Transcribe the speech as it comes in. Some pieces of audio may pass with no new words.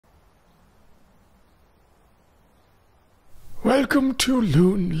Welcome to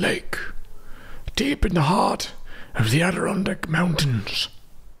Loon Lake, deep in the heart of the Adirondack Mountains.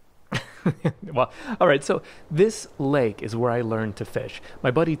 Well, all right, so this lake is where I learned to fish.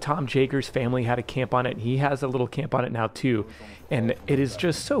 My buddy Tom Jager's family had a camp on it. He has a little camp on it now too. And it is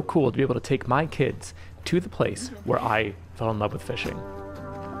just so cool to be able to take my kids to the place where I fell in love with fishing.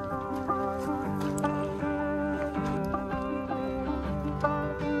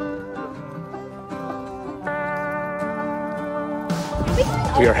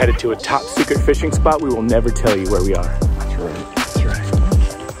 We are headed to a top secret fishing spot. We will never tell you where we are. That's right. That's right.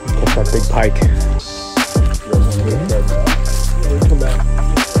 Catch that big pike. Come back.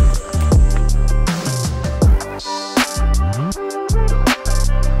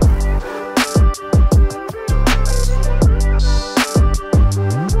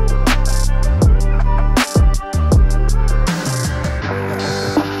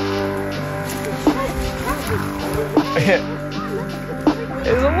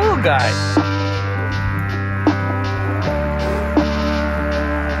 It's a little guy.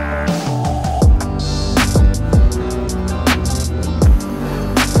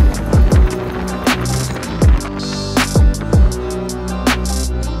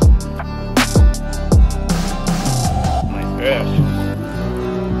 Nice fish.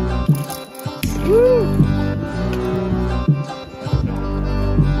 Woo!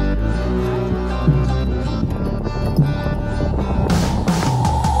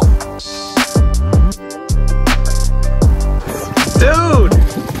 Dude!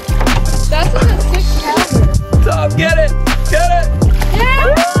 That's like a 6 pounder. Tom, get it! Get it! Yeah!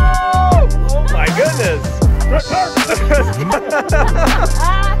 Woo! Oh my goodness!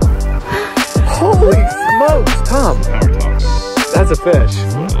 Holy smokes, Tom! Now we're talking. That's a fish.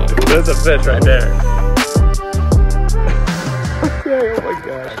 That's a fish right there. Okay, oh my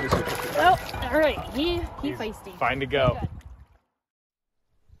gosh. Well, alright, he feisty. Fine to go.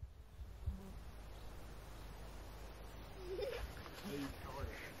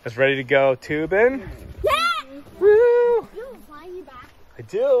 It's ready to go tubing. Yeah! Woo! You don't fly you back. I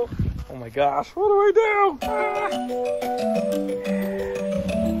do. Oh my gosh, what do I do? Ah.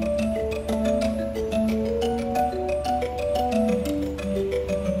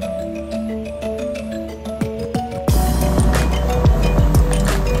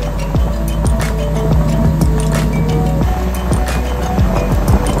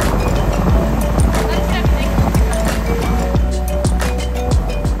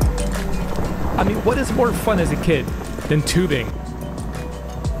 I mean, what is more fun as a kid than tubing?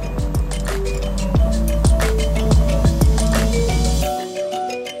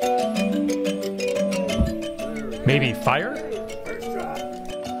 Maybe fire?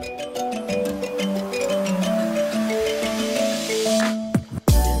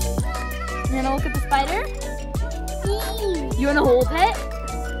 You wanna look at the spider? You wanna hold it?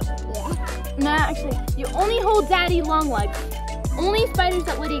 Yeah. Nah, actually, you only hold daddy long legs. Only spiders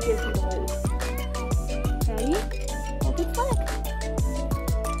that Lydia gives you to hold. Ready? Hold its leg.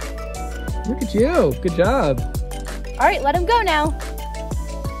 Look at you. Good job. Alright, let him go now.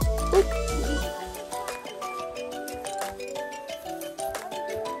 Oop.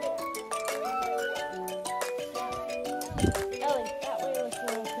 Ellie, that way looks a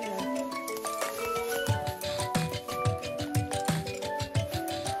little clearer.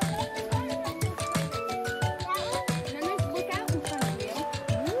 And then there's lookout in front of you.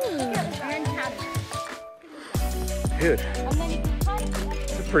 And then cabin. Dude, And then you can climb it.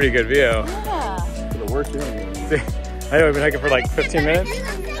 it's a pretty good view. Yeah. For the work doing. I know we've been hiking for like 15 minutes.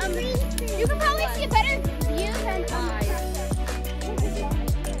 You can probably see a better view than I.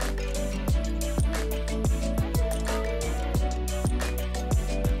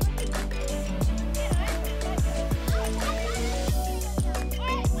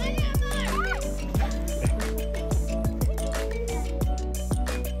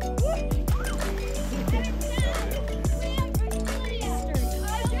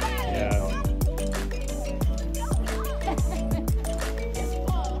 Yeah.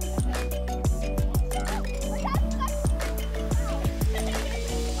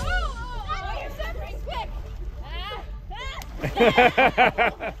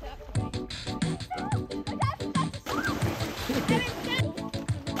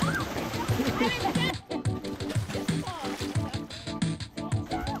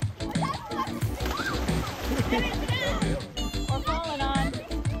 We're falling on.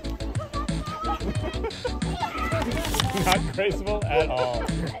 Not graceful at all.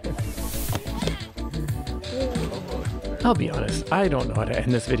 I'll be honest, I don't know how to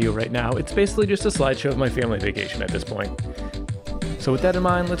end this video right now. It's basically just a slideshow of my family vacation at this point. So with that in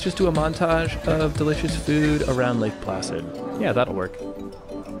mind, let's just do a montage of delicious food around Lake Placid. Yeah, that'll work.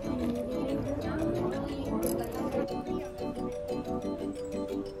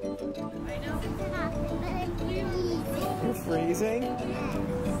 You're freezing?